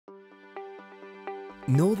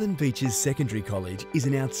Northern Beaches Secondary College is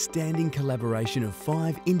an outstanding collaboration of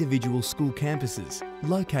 5 individual school campuses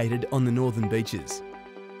located on the Northern Beaches.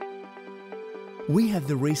 We have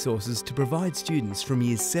the resources to provide students from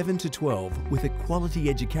years 7 to 12 with a quality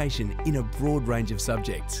education in a broad range of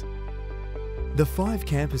subjects. The 5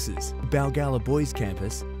 campuses, Balgala Boys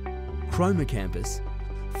Campus, Cromer Campus,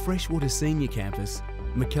 Freshwater Senior Campus,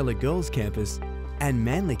 Mackellar Girls Campus and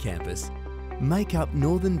Manly Campus make up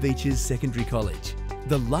Northern Beaches Secondary College,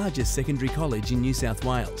 the largest secondary college in New South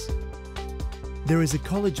Wales. There is a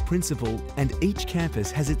college principal and each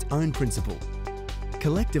campus has its own principal.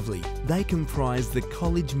 Collectively, they comprise the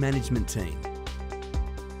college management team.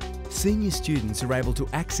 Senior students are able to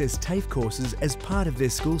access TAFE courses as part of their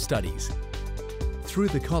school studies. Through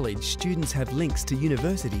the college, students have links to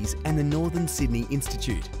universities and the Northern Sydney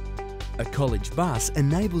Institute. A college bus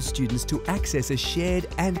enables students to access a shared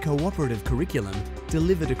and cooperative curriculum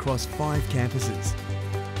delivered across 5 campuses.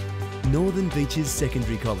 Northern Beaches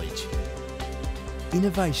Secondary College.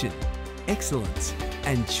 Innovation, excellence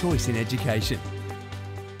and choice in education.